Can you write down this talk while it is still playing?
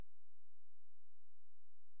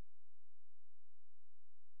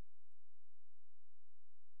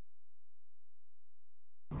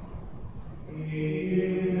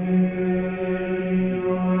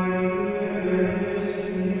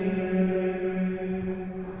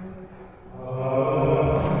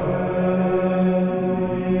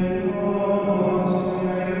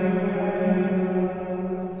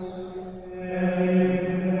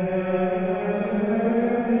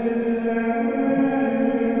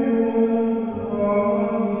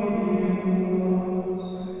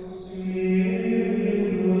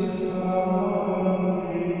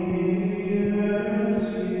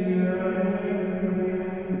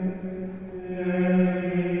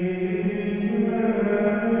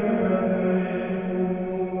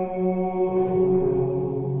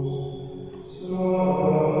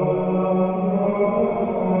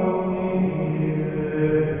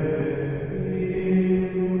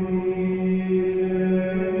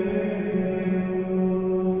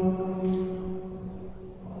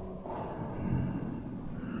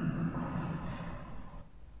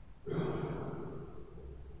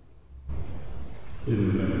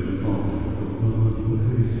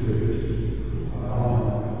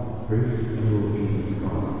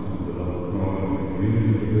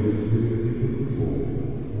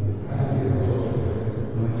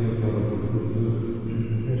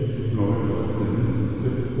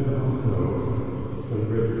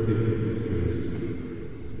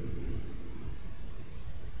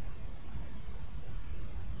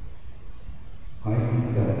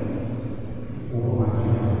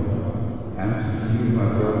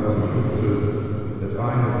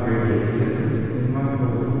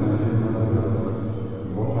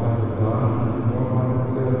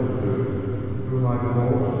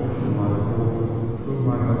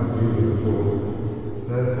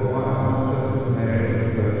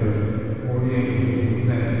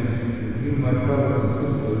my brothers and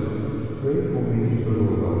sisters, pray for me to the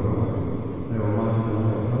Lord our God. May Almighty God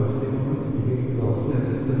have mercy on us, forgive us our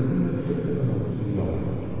sins, and bring us to everlasting life.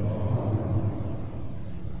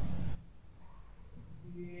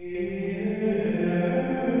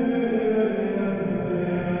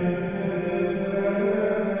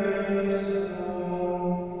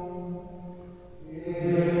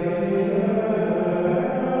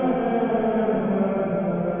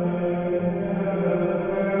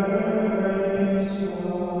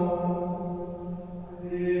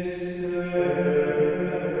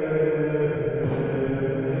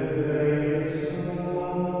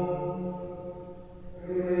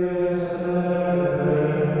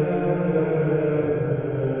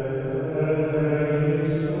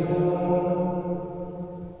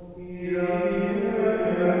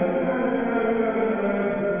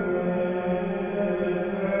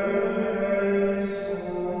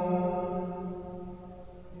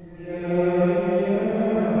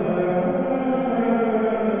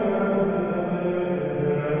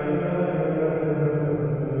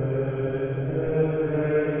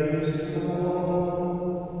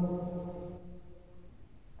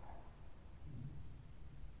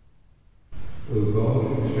 O God,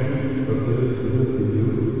 the strength of those who live in you,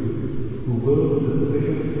 who willed that the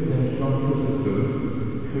Bishop of St. John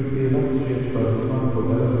Chrysostom should be illustrious by his wonderful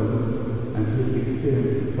eloquence and his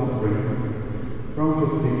experience of suffering, grant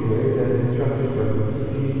us, we pray, that instructed by his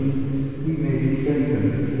teachings, he may be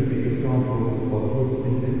strengthened to the example of his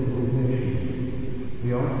invincible nations. We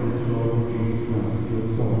ask this through our Lord Jesus Christ, your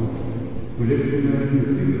Son, who lives in earth with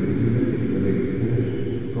you in the unity of the Holy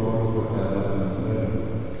Spirit, God forever and ever.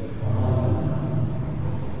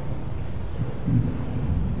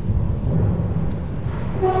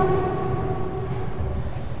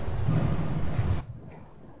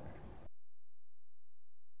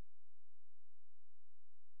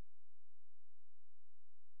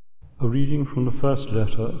 A reading from the first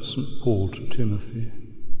letter of St. Paul to Timothy.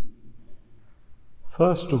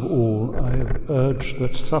 First of all, I have urged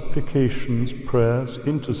that supplications, prayers,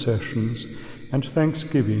 intercessions, and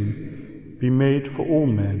thanksgiving be made for all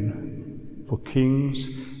men, for kings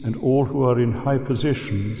and all who are in high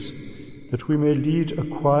positions, that we may lead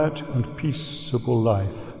a quiet and peaceable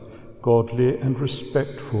life, godly and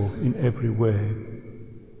respectful in every way.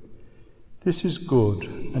 This is good,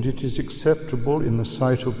 and it is acceptable in the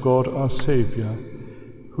sight of God our Saviour,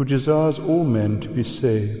 who desires all men to be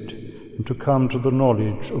saved and to come to the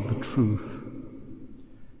knowledge of the truth.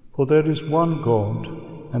 For there is one God,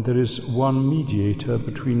 and there is one mediator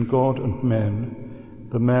between God and men,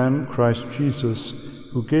 the man Christ Jesus,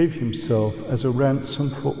 who gave himself as a ransom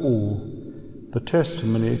for all, the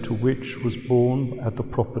testimony to which was borne at the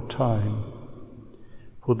proper time.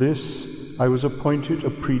 For this I was appointed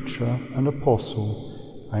a preacher, an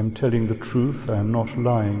apostle. I am telling the truth, I am not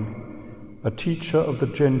lying, a teacher of the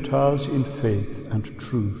Gentiles in faith and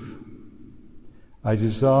truth. I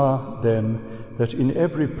desire, then, that in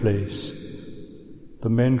every place the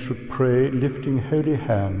men should pray, lifting holy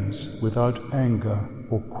hands, without anger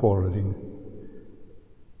or quarrelling.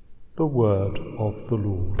 The word of the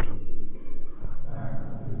Lord.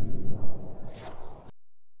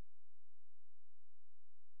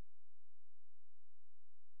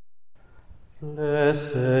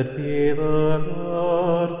 Blessed be the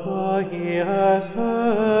Lord, for he has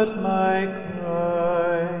heard my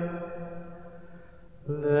cry.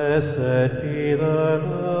 Blessed be the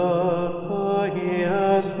Lord, for he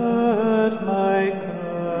has heard my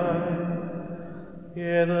cry.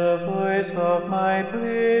 Hear the voice of my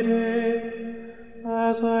pleading,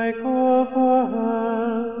 as I call for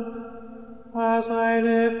help, as I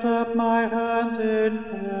lift up my hands in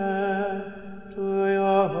prayer to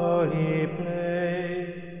your holy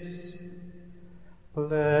place.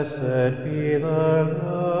 Blessed be the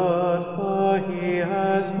Lord, for he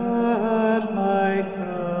has heard my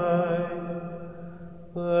cry.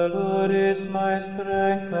 The Lord is my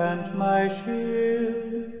strength and my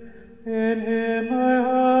shield, in him my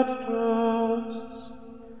heart trusts.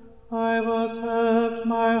 I was helped,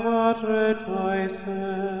 my heart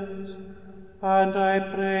rejoices, and I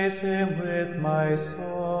praise him with my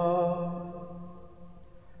song.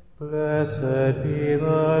 Blessed be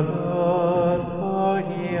the Lord, for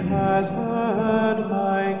he has heard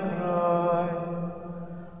my cry.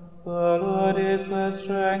 The Lord is the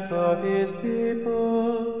strength of his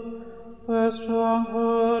people, the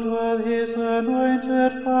stronghold where his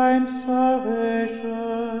anointed find salvation.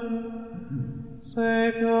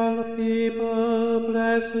 Save your people,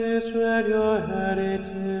 bless Israel your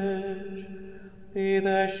heritage. Be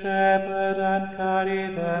their shepherd and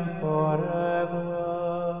carry them forever.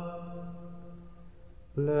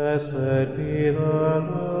 Blessed be the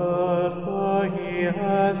Lord, for he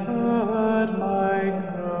has heard my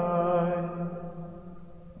cry.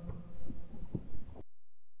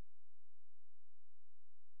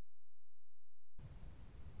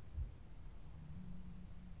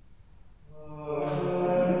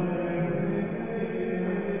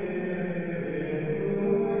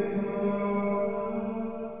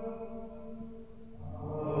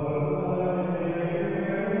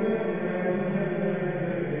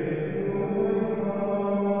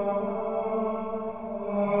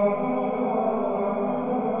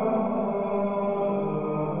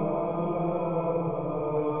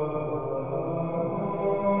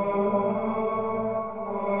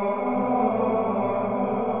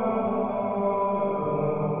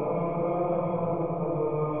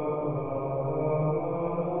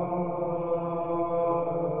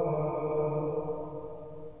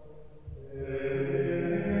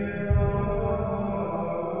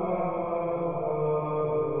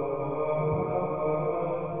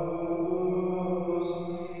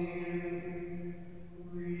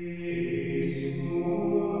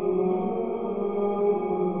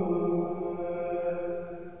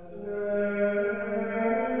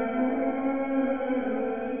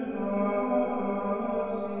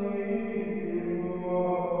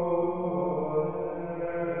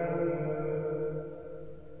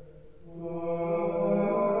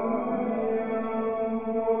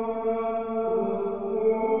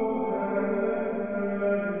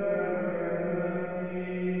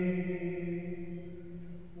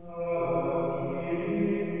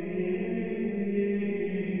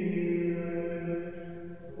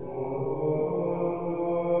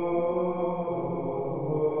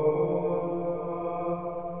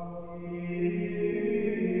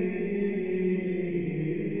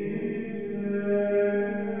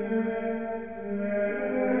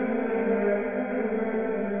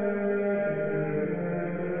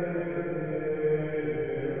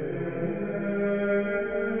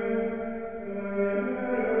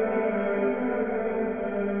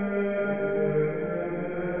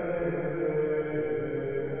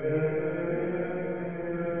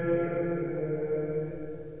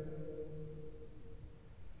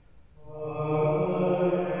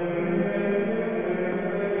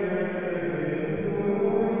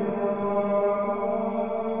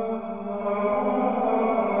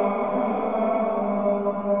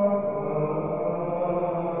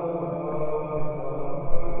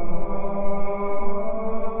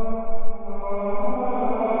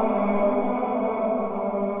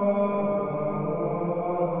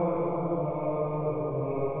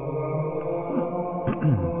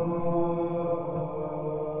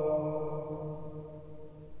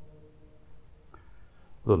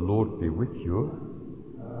 The Lord be with you.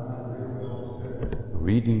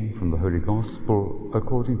 Reading from the Holy Gospel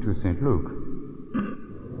according to St. Luke.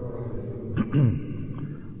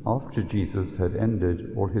 After Jesus had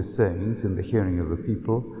ended all his sayings in the hearing of the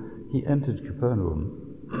people, he entered Capernaum.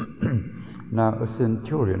 Now a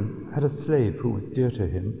centurion had a slave who was dear to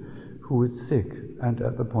him, who was sick and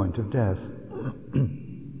at the point of death.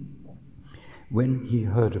 When he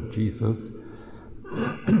heard of Jesus,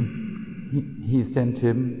 he sent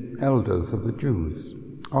him elders of the Jews,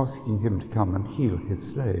 asking him to come and heal his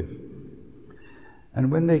slave. And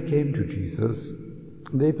when they came to Jesus,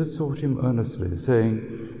 they besought him earnestly, saying,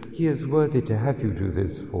 "He is worthy to have you do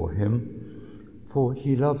this for him, for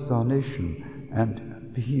he loves our nation,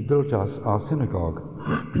 and he built us our synagogue."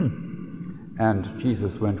 And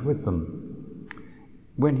Jesus went with them.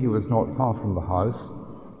 When he was not far from the house,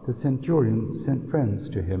 the centurion sent friends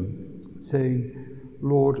to him, saying,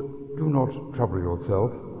 "Lord, do not trouble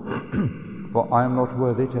yourself, for I am not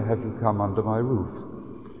worthy to have you come under my roof.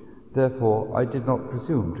 Therefore I did not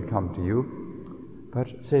presume to come to you,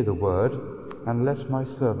 but say the word, and let my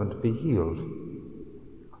servant be healed.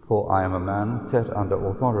 For I am a man set under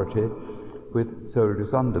authority, with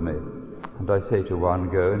soldiers under me. And I say to one,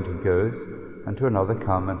 go, and he goes, and to another,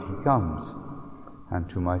 come, and he comes. And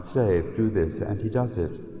to my slave, do this, and he does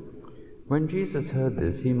it." When Jesus heard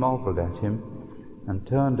this, he marveled at him, and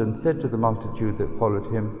turned and said to the multitude that followed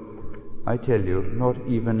him, "I tell you, not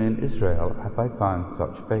even in Israel have I found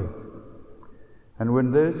such faith." And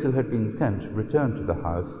when those who had been sent returned to the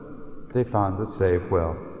house, they found the slave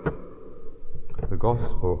well. The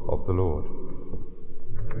Gospel of the Lord.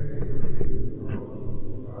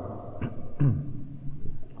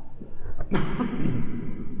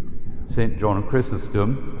 St. John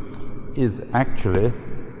Chrysostom is actually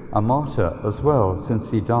a martyr as well,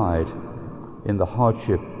 since he died in the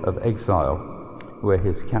hardship of exile, where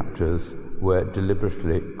his captors were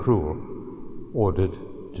deliberately cruel, ordered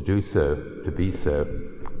to do so, to be so,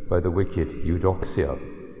 by the wicked Eudoxia.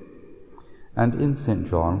 And in St.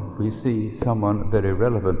 John, we see someone very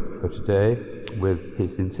relevant for today with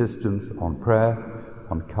his insistence on prayer,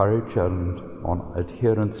 on courage, and on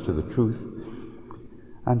adherence to the truth,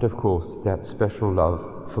 and of course that special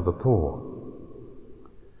love for the poor.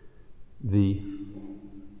 The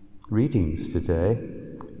readings today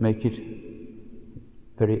make it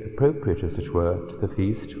very appropriate, as it were, to the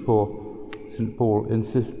feast, for St. Paul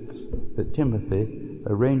insists that Timothy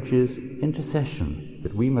arranges intercession,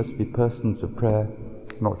 that we must be persons of prayer,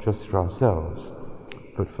 not just for ourselves,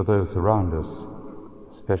 but for those around us,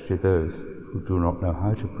 especially those who do not know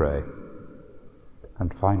how to pray.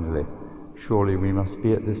 And finally, surely we must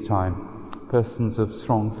be at this time persons of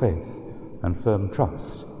strong faith and firm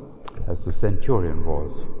trust, as the centurion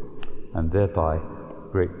was, and thereby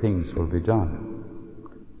great things will be done.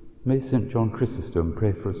 May St. John Chrysostom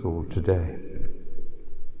pray for us all today.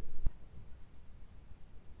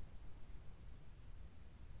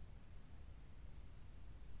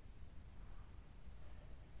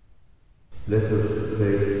 Let us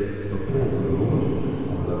place before the Lord,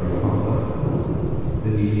 our loving Father, the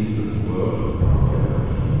needs of the world, our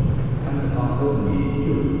church, and our own needs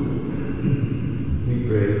too. We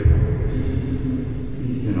pray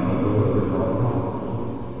peace in our world, in our hearts,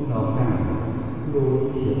 in our families. Lord,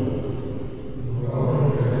 hear us.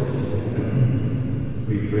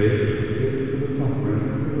 We pray for the sick, for the suffering,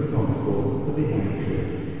 for the sorrowful, for the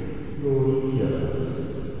anxious. Lord, hear us.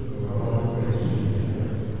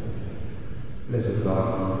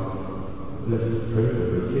 Let us pray for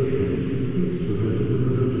vocation to priesthood and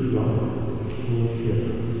religious life. Lord, hear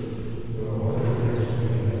us.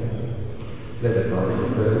 Let us ask the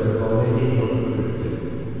prayers of Our Lady of the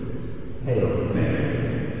Christians. Hail Mary,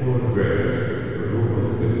 full of grace, the Lord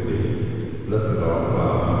is with thee. Blessed art thou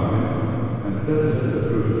among women, and blessed is the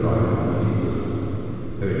fruit of thy womb, Jesus.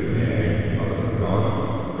 Holy Mary, Mother of God,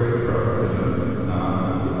 pray for us sinners, now and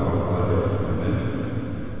at the hour of our death. Amen.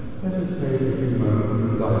 Let us pray for a few moments in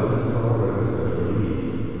silence for our own special needs.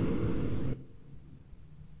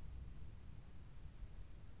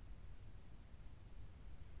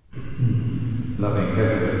 Loving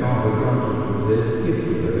Heavenly Father, grant us this day the gift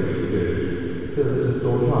of the Holy Spirit, so that at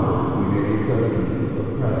all times we may be persons of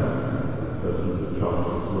prayer, persons of trust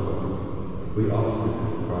as well. We ask this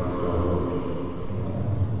in Christ our Lord.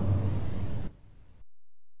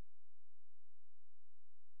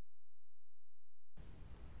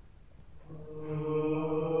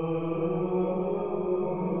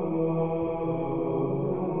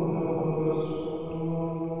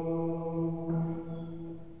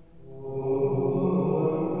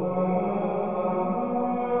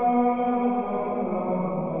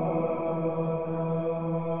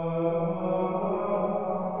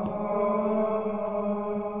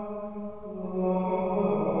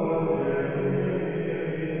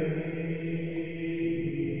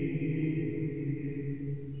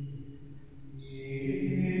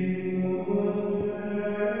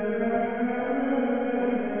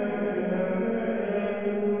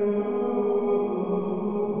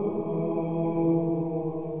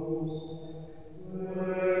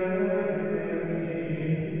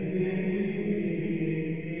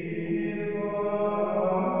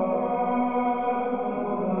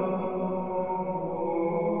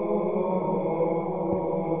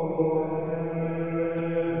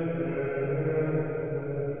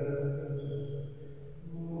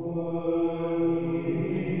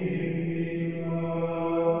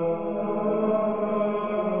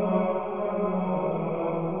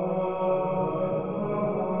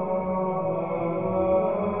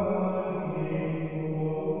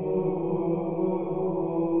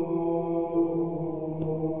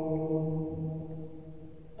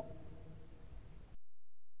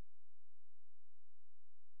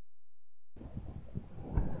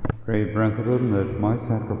 Pray, brethren, that my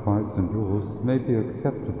sacrifice and yours may be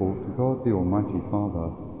acceptable to God the Almighty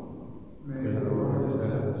Father. May the Lord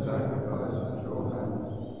accept the sacrifice at your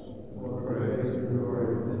hands, for praise and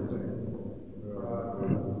glory of his name, for our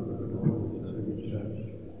good and for the Lord's Holy Church.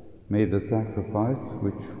 May the sacrifice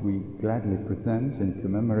which we gladly present in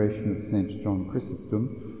commemoration of St. John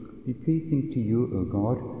Chrysostom be pleasing to you, O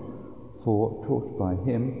God, for, taught by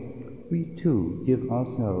him, we too give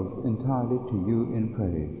ourselves entirely to you in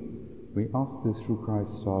praise. We ask this through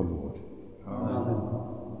Christ our Lord. Amen.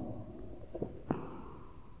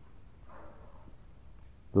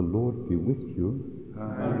 The Lord be with you.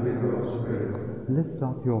 And with your spirit. Lift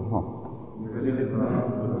up your hearts. We lift up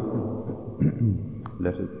the Lord.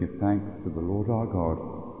 Let us give thanks to the Lord our God.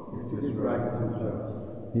 It is right and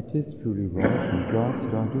just. It is truly right and just,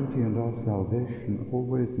 our duty and our salvation,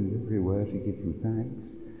 always and everywhere to give you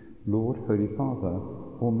thanks, Lord, Holy Father,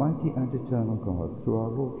 Almighty and eternal God, through our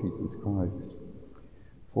Lord Jesus Christ.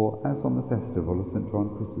 For as on the festival of St.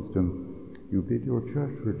 John Chrysostom you bid your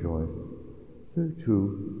church rejoice, so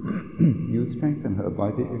too you strengthen her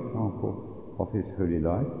by the example of his holy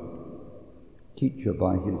life, teach her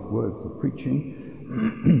by his words of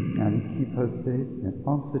preaching, and keep her safe in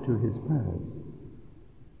answer to his prayers.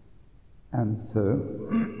 And so,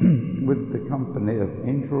 with the company of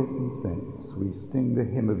angels and saints, we sing the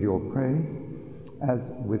hymn of your praise,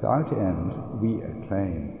 as without end we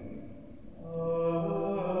acclaim.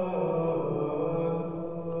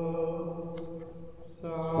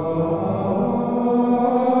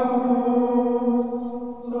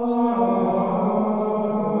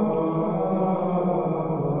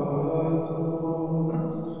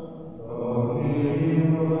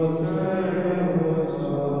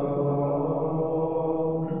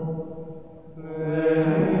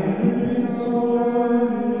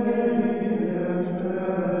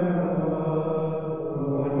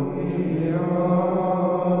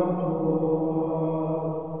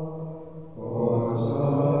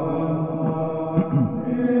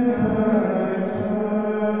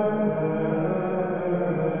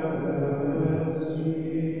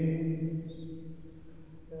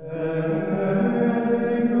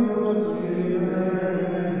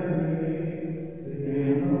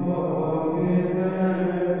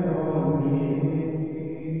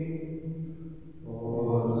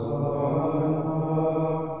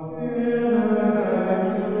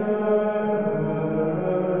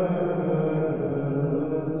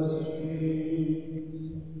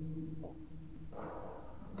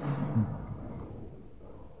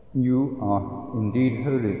 You are indeed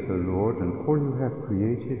holy, O Lord, and all you have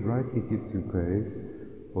created rightly gives you praise.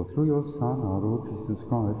 For through your Son, our Lord Jesus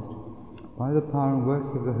Christ, by the power and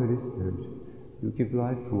work of the Holy Spirit, you give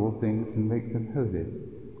life to all things and make them holy.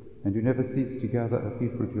 And you never cease to gather a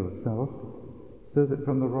people to yourself, so that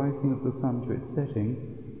from the rising of the sun to its setting,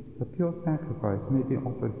 a pure sacrifice may be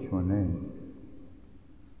offered to your name.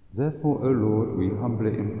 Therefore, O Lord, we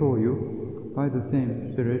humbly implore you, by the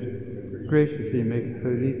same Spirit, graciously make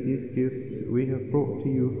holy these gifts we have brought to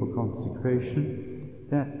you for consecration,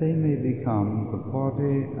 that they may become the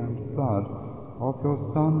body and blood of your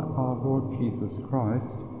Son, our Lord Jesus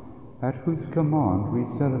Christ, at whose command we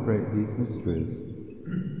celebrate these mysteries.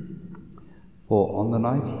 For on the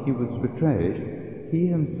night he was betrayed, he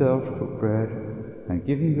himself took bread, and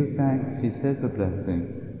giving you thanks, he said the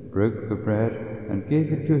blessing, broke the bread, and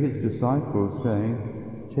gave it to his disciples, saying,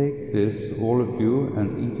 "Take this, all of you,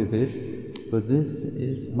 and eat of it, for this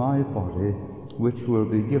is my body, which will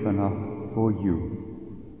be given up for you."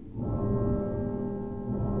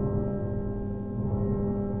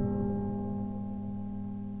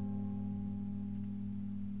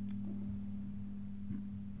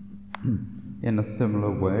 In a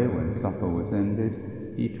similar way, when supper was ended,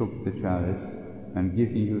 he took the chalice, and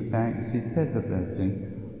giving you thanks, he said the blessing,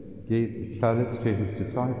 gave the chalice to his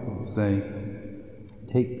disciples, saying,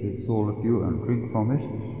 "Take this, all of you, and drink from it,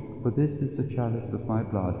 for this is the chalice of my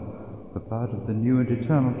blood, the blood of the new and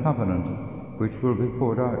eternal covenant, which will be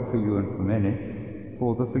poured out for you and for many,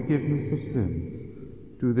 for the forgiveness of sins.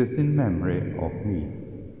 Do this in memory of me."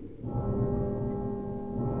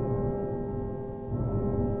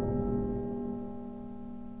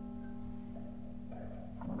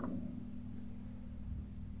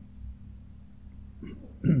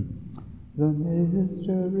 The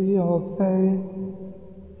mystery of faith.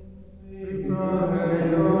 We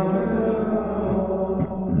proclaim your death,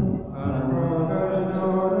 and profess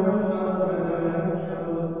your resurrection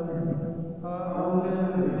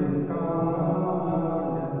until you come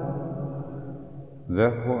again.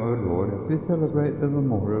 Therefore, O Lord, as we celebrate the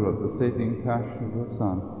memorial of the saving passion of your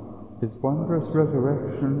Son, his wondrous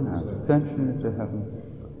resurrection and ascension into heaven,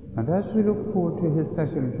 and as we look forward to his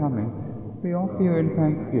second coming, we offer you in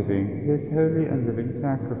thanksgiving this holy and living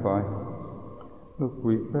sacrifice. Look,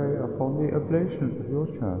 we pray, upon the oblation of your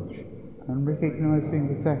church, and recognizing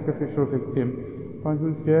the sacrificial victim by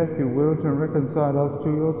whose death you willed to reconcile us to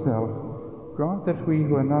yourself, grant that we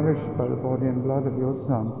who are nourished by the body and blood of your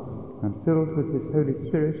Son, and filled with his Holy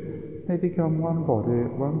Spirit, may become one body,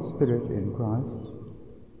 one spirit in Christ.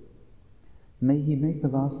 May he make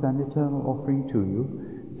of us an eternal offering to you,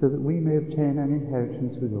 so that we may obtain an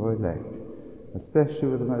inheritance with your elect, especially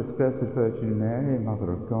with the most blessed Virgin Mary,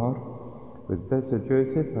 Mother of God, with blessed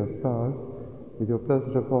Joseph, her spouse, with your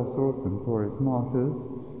blessed apostles and glorious martyrs,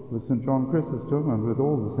 with St. John Chrysostom, and with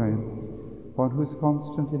all the saints, on whose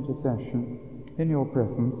constant intercession in your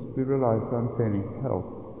presence we rely for unfailing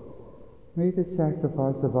help. May this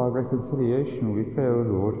sacrifice of our reconciliation, we pray, O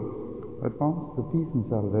Lord, advance the peace and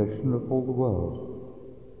salvation of all the world.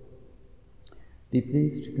 Be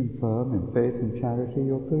pleased to confirm in faith and charity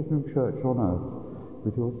your pilgrim church on earth,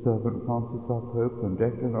 with your servant Francis our Pope and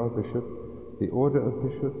Declan our Bishop, the order of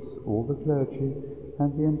bishops, all the clergy,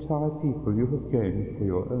 and the entire people you have gained for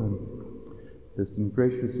your own. Listen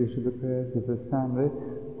graciously to the prayers of this family,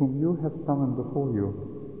 whom you have summoned before you.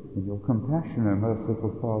 In your compassion, O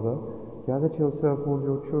merciful Father, gather to yourself all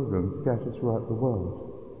your children scattered throughout the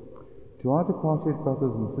world. To our departed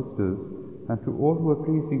brothers and sisters, and to all who are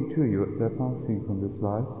pleasing to you at their passing from this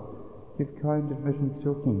life, give kind admittance to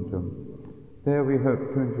your kingdom. There we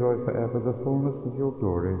hope to enjoy forever the fullness of your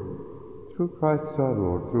glory. Through Christ our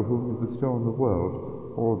Lord, through whom you bestow on the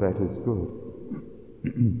world all that is good.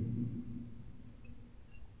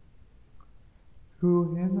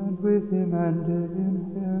 Through him and with him and in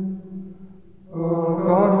him, O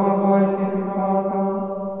God, Almighty Father,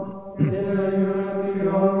 in the unity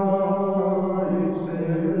of the Holy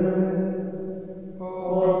Spirit,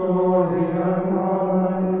 all glory and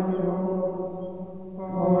honor is yours,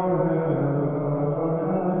 forever and ever.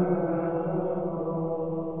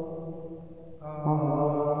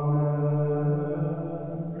 Amen.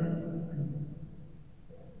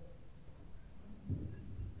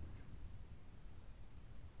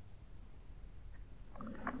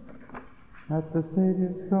 At the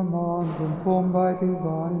Saviour's command, informed by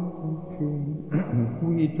divine teaching,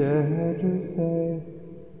 we dare to say,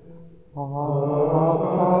 Our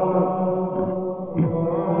Father, who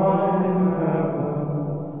art in heaven,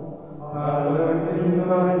 hallowed be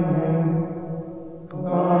thy name.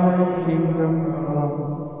 Thy kingdom come,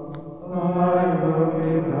 thy will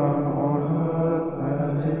be done on earth as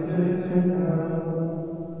it is in heaven.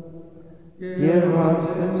 Give us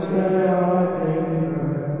this day our daily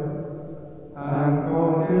bread, and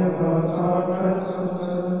forgive us our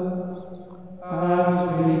trespasses, as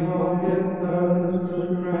we forgive those who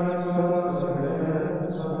trespass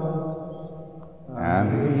against us. And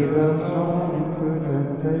lead us not into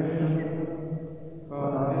temptation,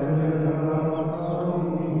 but deliver us from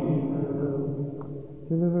evil.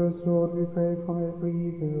 Deliver us, Lord, we pray, from every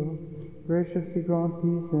evil. Graciously grant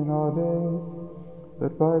peace in our days,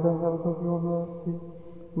 that by the help of your mercy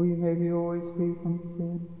we may be always free from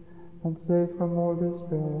sin and safe from all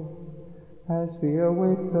distress, as we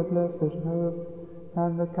await the blessed hope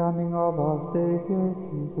and the coming of our Saviour,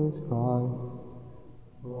 Jesus Christ.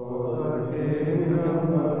 For the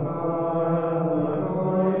kingdom, the power, and the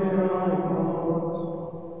glory are yours,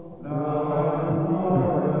 now and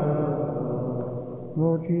forever.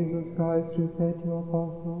 Lord Jesus Christ, who said to your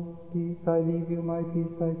apostles, Peace I leave you, my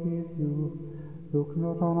peace I give you, look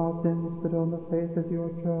not on our sins, but on the faith of your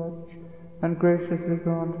church, and graciously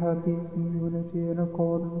grant her peace and unity in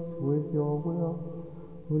accordance with your will,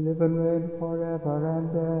 who live and reign forever and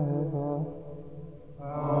ever.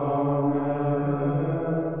 Amen.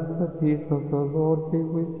 The peace of the Lord be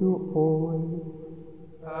with you always,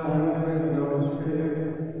 and with your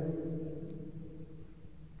spirit.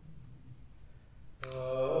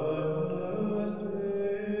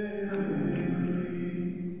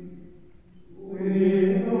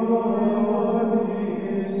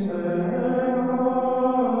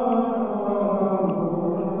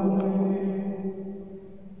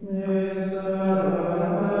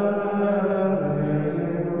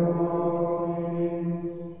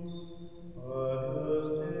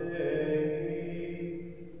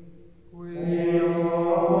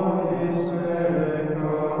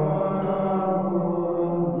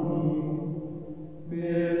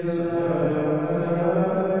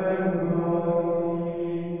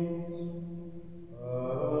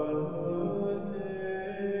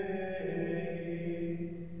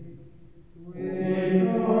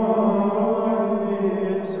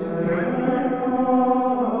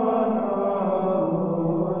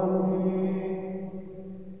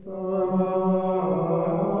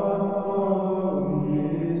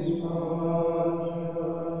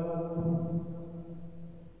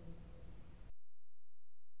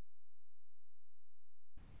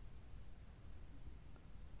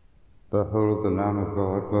 Behold the Lamb of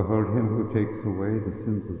God, behold him who takes away the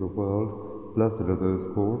sins of the world. Blessed are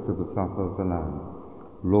those called to the supper of the Lamb.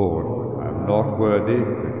 Lord, I am not worthy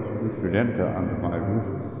that you should enter under my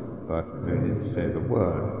roof, but only say the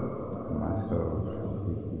word, and my soul shall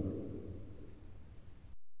be healed.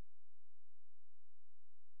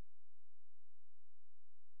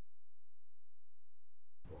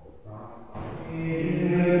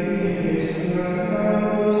 Amen.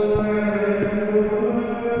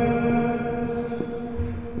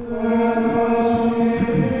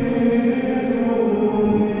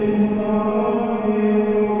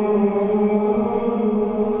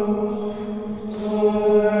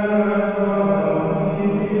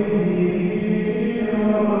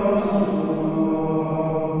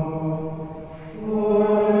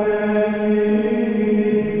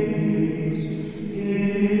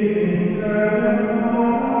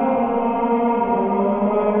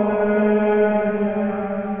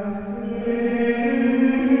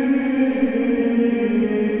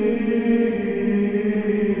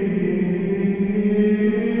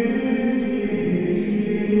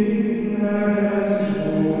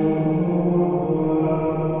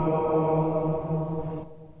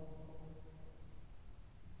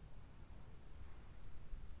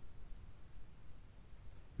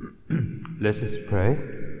 Let us pray.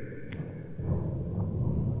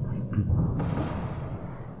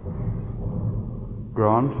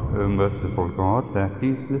 Grant, O merciful God, that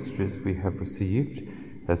these mysteries we have received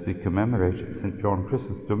as we commemorate St. John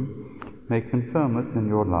Chrysostom may confirm us in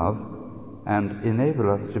your love and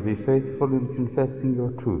enable us to be faithful in confessing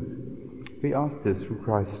your truth. We ask this through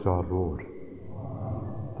Christ our Lord.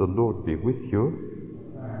 The Lord be with you.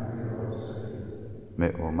 May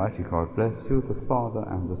Almighty God bless you, the Father,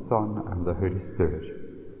 and the Son, and the Holy Spirit.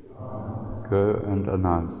 Go and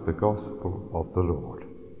announce the gospel of the Lord.